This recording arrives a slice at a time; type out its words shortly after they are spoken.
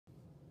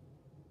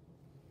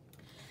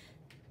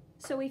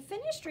So we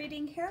finished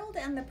reading Harold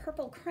and the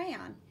Purple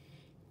Crayon,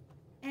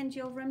 and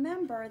you'll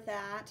remember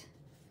that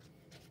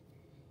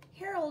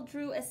Harold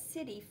drew a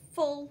city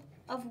full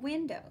of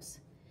windows.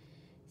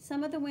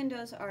 Some of the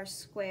windows are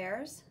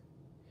squares,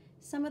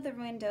 some of the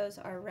windows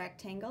are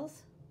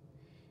rectangles,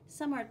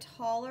 some are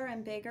taller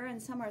and bigger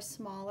and some are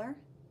smaller.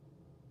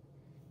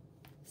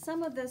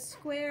 Some of the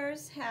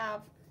squares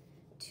have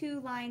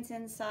 2 lines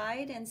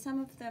inside and some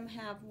of them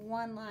have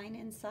 1 line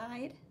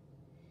inside.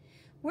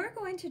 We're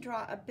going to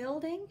draw a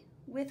building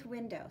with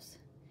windows.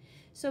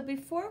 So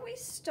before we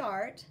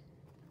start,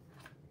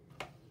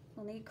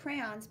 we'll need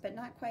crayons, but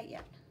not quite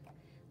yet.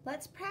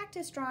 Let's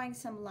practice drawing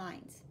some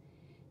lines.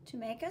 To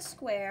make a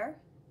square,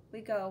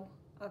 we go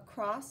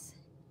across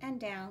and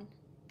down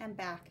and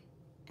back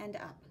and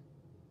up.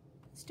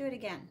 Let's do it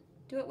again.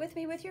 Do it with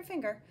me with your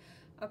finger.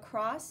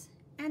 Across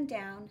and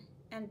down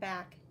and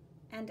back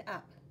and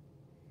up.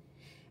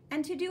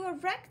 And to do a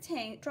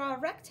draw a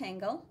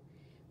rectangle,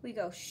 we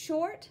go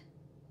short,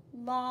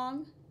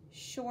 long,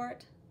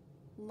 short,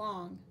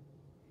 long.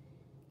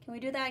 Can we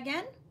do that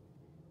again?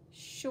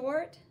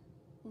 Short,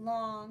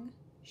 long,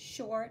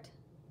 short,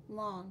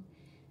 long.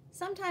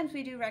 Sometimes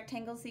we do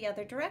rectangles the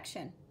other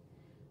direction.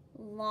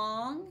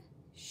 Long,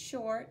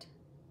 short,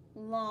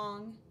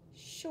 long,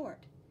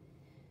 short.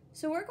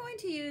 So we're going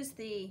to use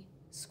the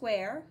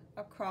square,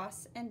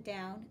 across and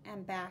down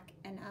and back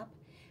and up,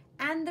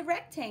 and the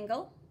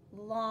rectangle,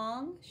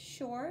 long,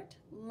 short,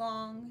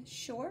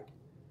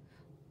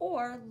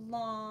 or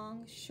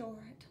long,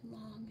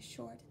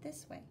 short,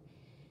 this way,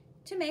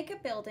 to make a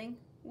building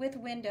with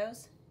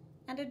windows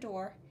and a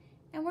door,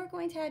 and we're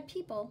going to add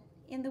people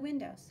in the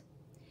windows.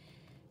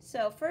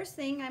 So first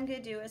thing I'm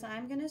going to do is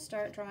I'm going to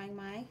start drawing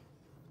my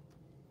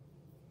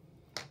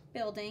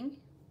building.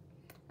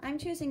 I'm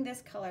choosing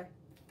this color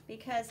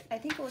because I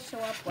think it will show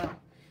up well.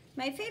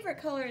 My favorite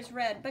color is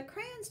red, but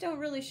crayons don't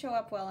really show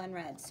up well in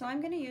red, so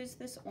I'm going to use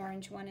this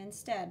orange one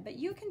instead, but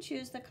you can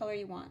choose the color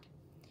you want.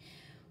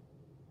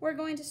 We're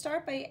going to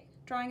start by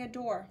drawing a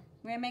door.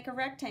 We're going to make a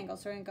rectangle,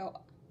 so we're going to go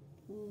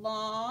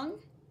long,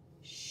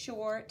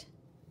 short,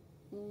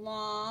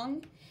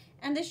 long,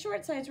 and the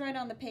short side's right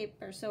on the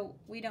paper, so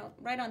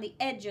right on the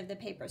edge of the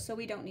paper, so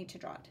we don't need to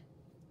draw it.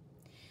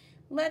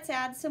 Let's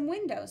add some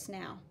windows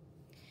now.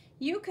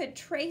 You could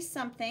trace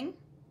something,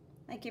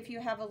 like if you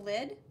have a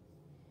lid,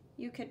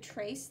 you could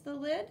trace the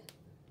lid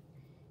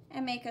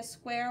and make a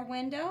square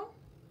window.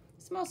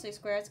 It's mostly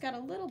square, it's got a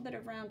little bit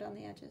of round on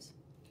the edges.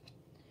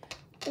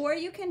 Or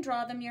you can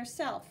draw them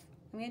yourself.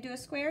 I'm going to do a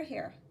square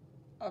here.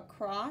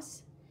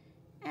 Across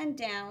and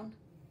down,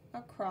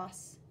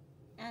 across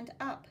and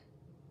up.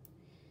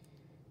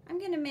 I'm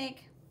going to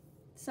make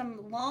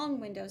some long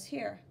windows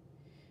here.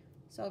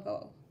 So I'll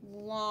go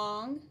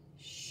long,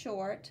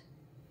 short,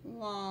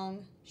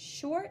 long,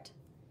 short,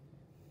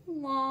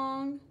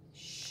 long,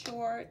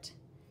 short,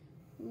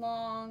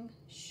 long,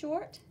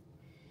 short.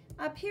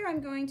 Up here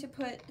I'm going to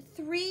put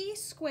 3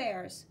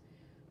 squares,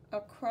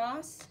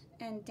 across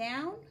and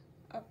down,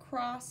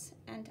 across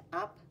and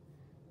up,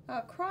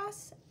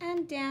 across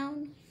and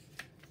down,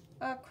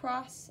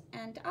 across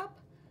and up,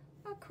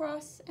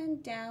 across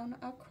and down,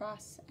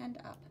 across and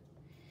up.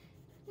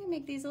 I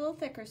make these a little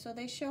thicker so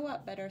they show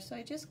up better. So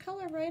I just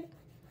color right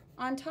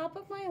on top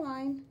of my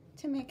line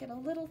to make it a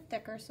little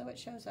thicker so it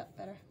shows up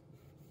better.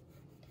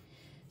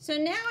 So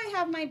now I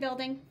have my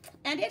building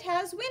and it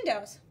has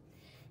windows,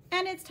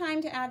 and it's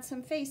time to add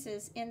some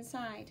faces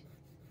inside.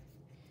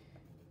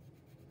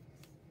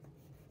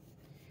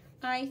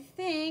 I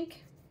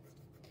think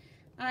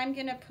I'm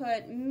going to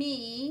put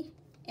me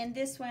in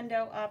this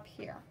window up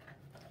here.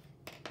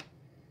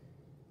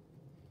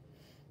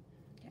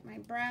 Get my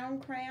brown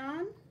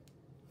crayon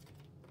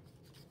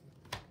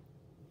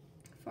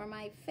for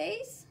my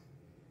face,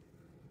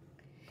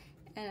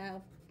 and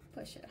I'll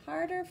push it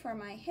harder for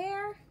my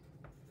hair.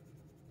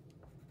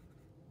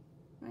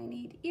 I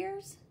need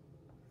ears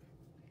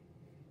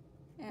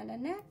and a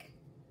neck.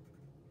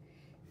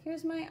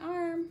 Here's my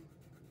arm.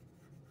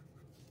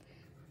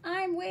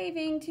 I'm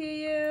waving to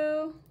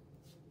you.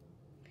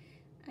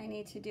 I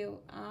need to do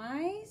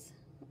eyes,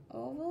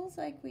 ovals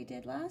like we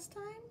did last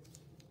time.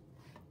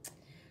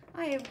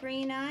 I have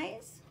green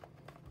eyes.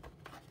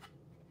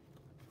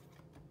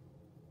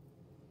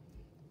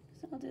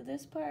 So I'll do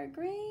this part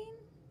green.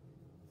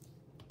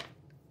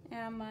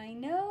 And my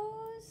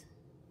nose.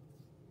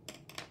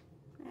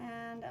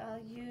 And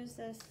I'll use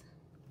this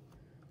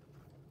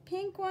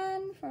pink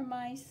one for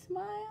my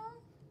smile.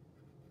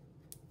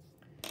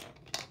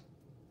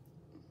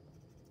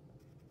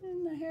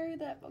 And the hair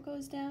that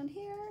goes down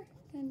here.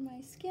 And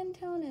my skin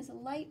tone is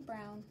light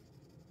brown.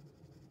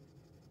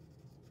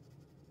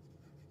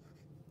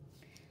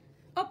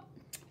 Oh,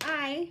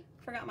 I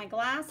forgot my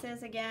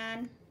glasses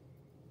again.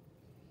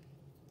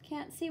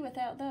 Can't see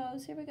without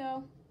those. Here we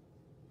go.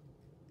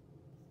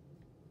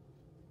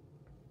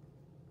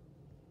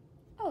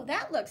 Oh,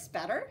 that looks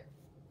better.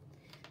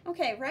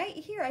 Okay, right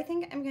here, I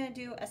think I'm going to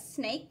do a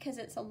snake because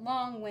it's a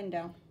long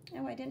window.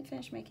 Oh, I didn't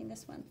finish making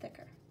this one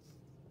thicker.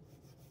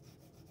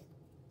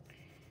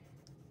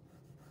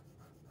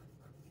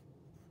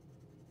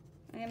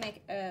 I'm gonna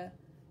make a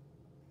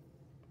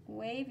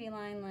wavy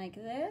line like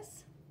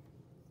this,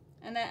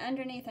 and then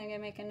underneath I'm gonna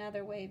make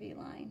another wavy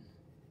line.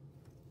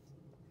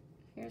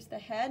 Here's the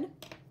head.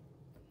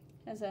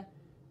 Has a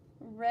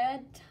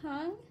red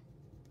tongue,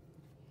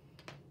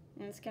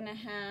 and it's gonna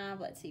have,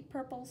 let's see,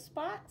 purple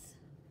spots.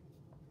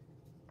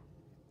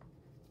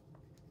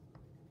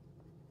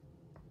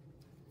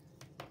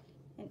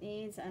 It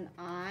needs an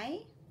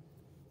eye.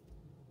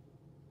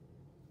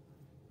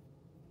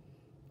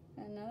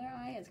 Another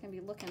eye. It's going to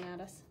be looking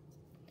at us.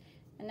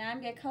 And now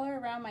I'm going to color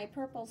around my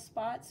purple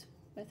spots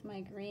with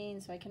my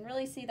green so I can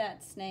really see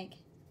that snake.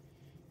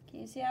 Can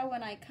you see how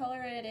when I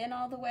color it in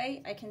all the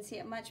way, I can see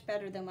it much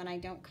better than when I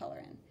don't color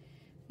in.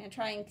 I'm going to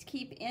try and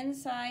keep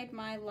inside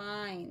my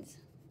lines.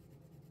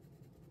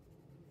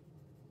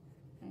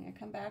 I'm going to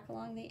come back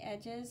along the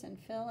edges and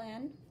fill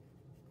in.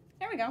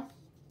 There we go.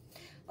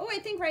 Oh, I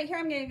think right here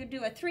I'm going to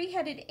do a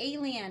three-headed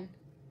alien.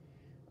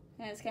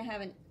 And it's going to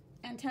have an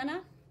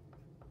antenna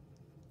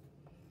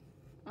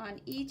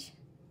on each.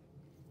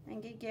 I'm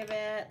going to give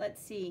it,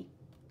 let's see,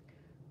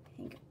 I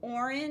think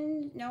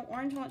orange. No,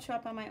 orange won't show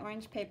up on my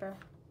orange paper.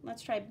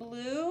 Let's try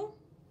blue.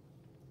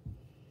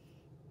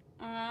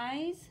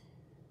 Eyes.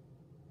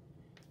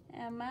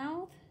 And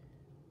mouth.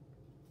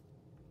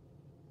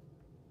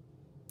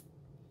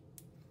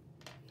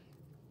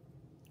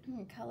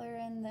 And color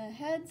in the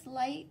heads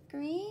light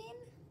green.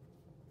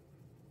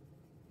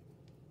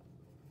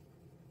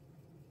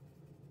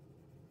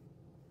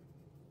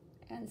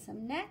 And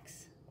some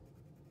necks.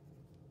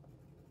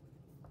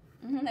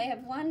 And they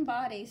have one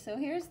body, so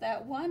here's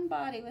that one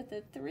body with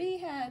the three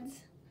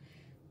heads.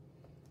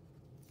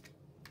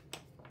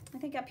 I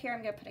think up here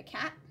I'm going to put a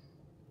cat.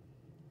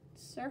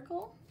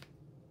 Circle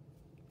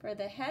for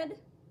the head.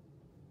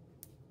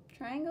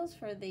 Triangles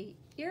for the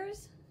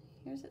ears.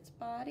 Here's its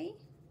body.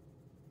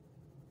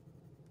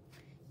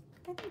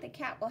 I think the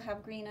cat will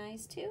have green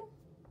eyes too.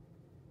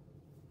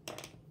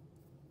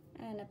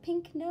 And a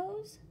pink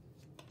nose.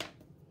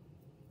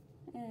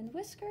 And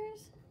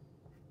whiskers.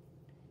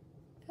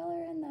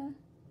 Color in the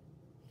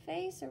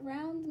face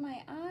around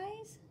my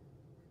eyes.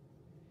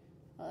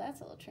 Well, that's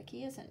a little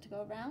tricky, isn't it, to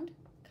go around?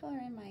 Color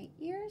in my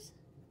ears.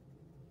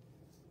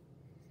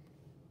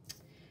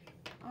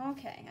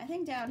 Okay, I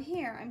think down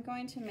here I'm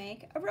going to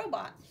make a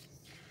robot.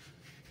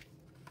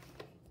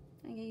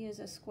 I'm going to use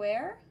a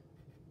square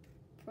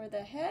for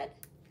the head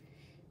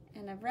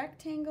and a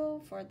rectangle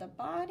for the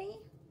body,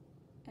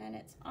 and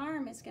its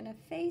arm is going to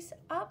face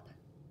up.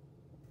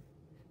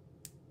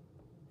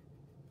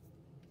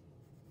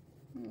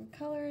 And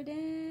color it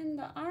in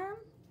the arm.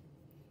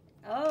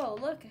 Oh,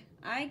 look,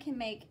 I can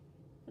make,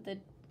 with the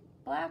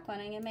black one,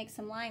 I'm going to make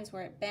some lines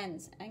where it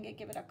bends. I'm going to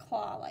give it a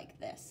claw like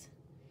this.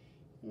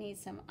 It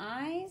needs some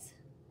eyes,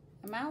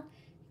 a mouth.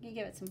 I'm going to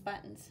give it some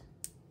buttons.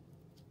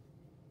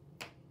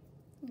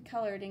 And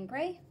color it in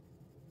gray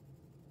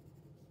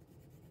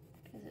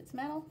because it's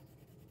metal.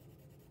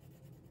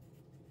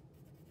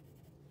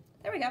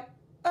 There we go.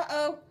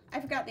 Uh-oh, I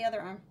forgot the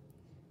other arm.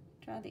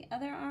 Draw the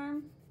other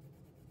arm.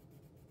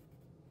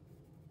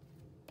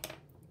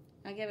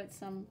 I'll give it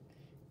some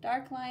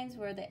dark lines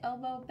where the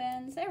elbow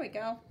bends. There we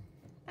go.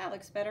 That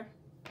looks better.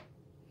 I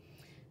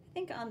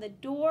think on the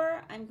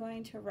door I'm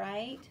going to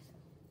write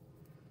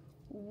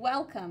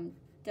welcome.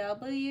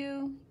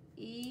 W-E-L-C-O-M-E.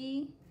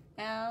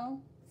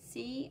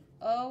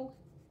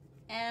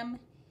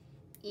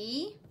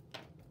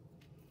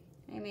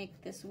 I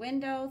make this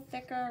window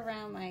thicker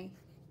around my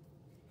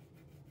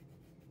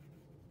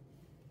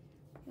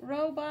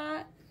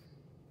robot.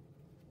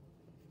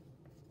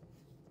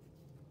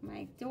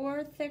 My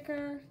door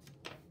thicker.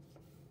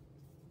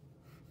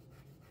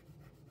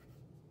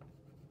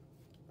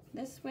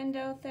 This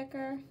window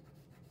thicker.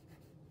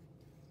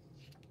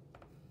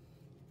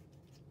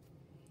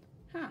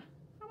 Huh,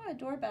 how about a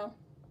doorbell?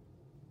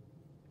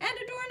 And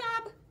a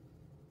doorknob.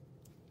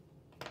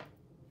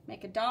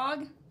 Make a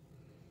dog.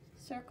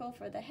 Circle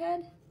for the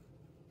head.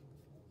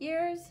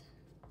 Ears.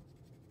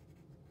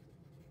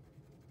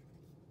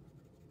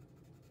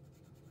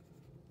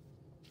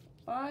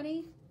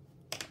 Body.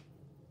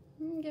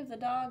 Give the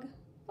dog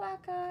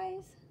black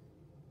eyes,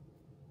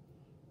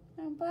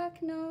 and a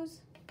black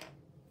nose,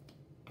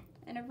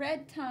 and a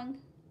red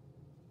tongue.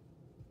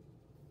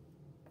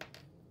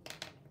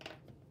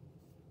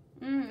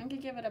 I'm going to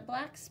give it a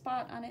black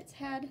spot on its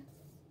head,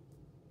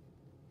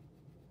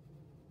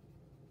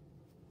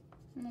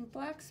 and then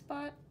black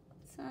spots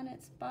on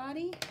its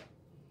body.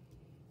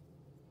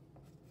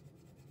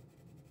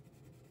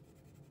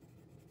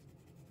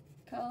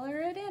 Color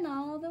it in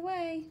all the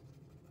way.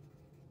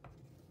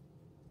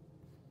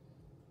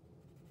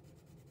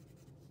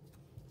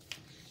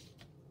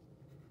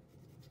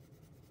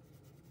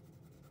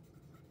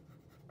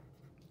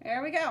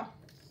 There we go.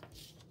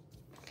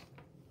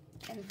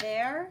 And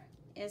there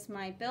is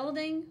my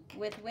building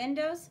with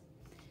windows.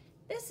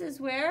 This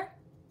is where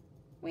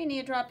we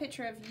need to draw a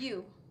picture of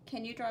you.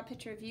 Can you draw a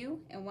picture of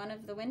you in one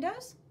of the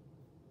windows?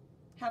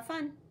 Have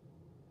fun.